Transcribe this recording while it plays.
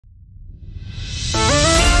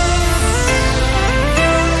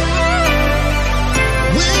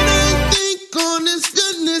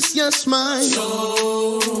yes, my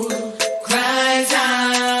soul cries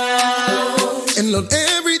out. And Lord,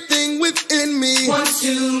 everything within me wants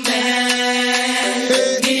to magnify.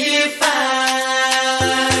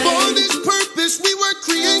 For this purpose we were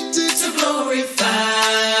created to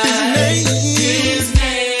glorify His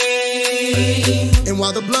name. And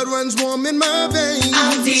while the blood runs warm in my veins,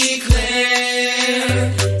 I'll declare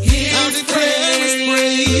His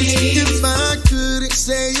praise. If I couldn't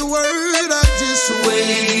say a word, I'd just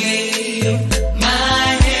wave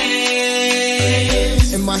my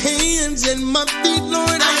hands. And my hands and my feet,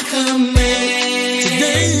 Lord, I command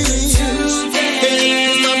today.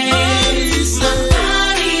 My body is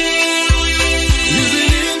an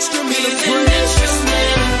instrument of praise.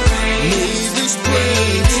 May this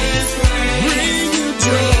praise bring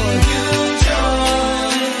you joy.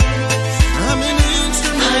 I'm an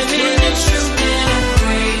instrument of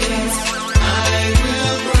praise. I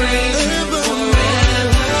will praise you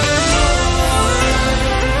forever.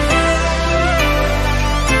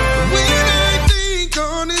 When I think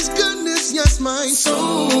on His goodness, yes, my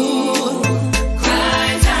soul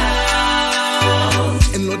cries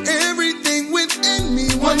out. And Lord, everything within me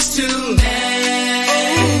Wants to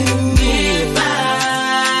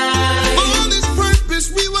magnify. For this purpose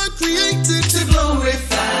we were created to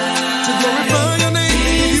glorify your name.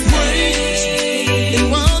 His Give you praise. praise. And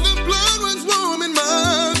while the blood runs warm in my I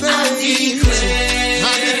veins,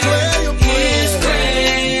 declare your His praise.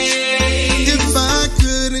 praise. If I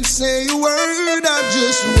couldn't say a word, I'd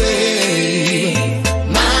just wave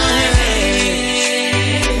My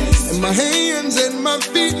hands. and my hands and my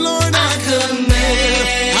feet, Lord, I command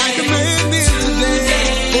it today.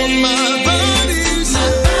 For my body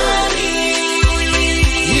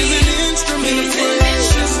is an instrument of praise.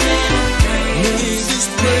 May this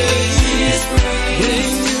praise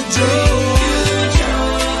bring you joy.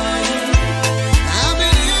 I'm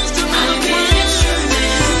an instrument of praise.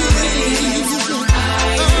 I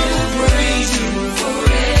will praise you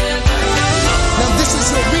forever. Now this is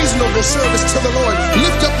a reasonable service to the Lord.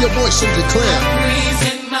 Lift up your voice and declare.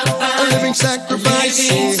 A living sacrifice,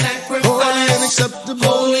 holy and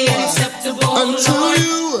acceptable unto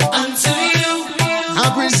you. I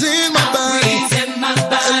present my body,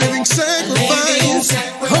 a living sacrifice,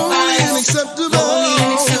 holy and acceptable.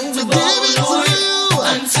 To give it to you.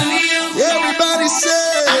 Everybody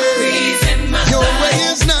say, your way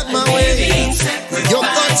is not my way. Your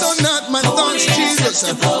thoughts are not my thoughts, Jesus.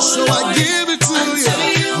 So I give it to you.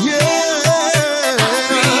 Yeah.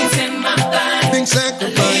 Living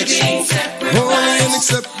sacrifice, holy and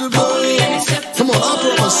acceptable. Come on,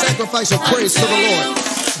 offer up a sacrifice of praise to the Lord.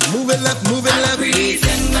 Move it left, move it left.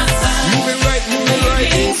 Move it right, move it right.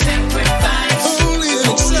 Holy and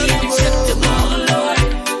acceptable.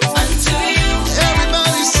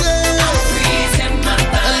 Everybody say,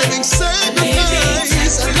 a living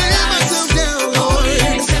sacrifice. I lay myself down, Lord,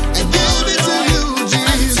 and give it to you,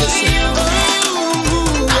 Jesus. Oh,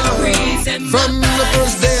 from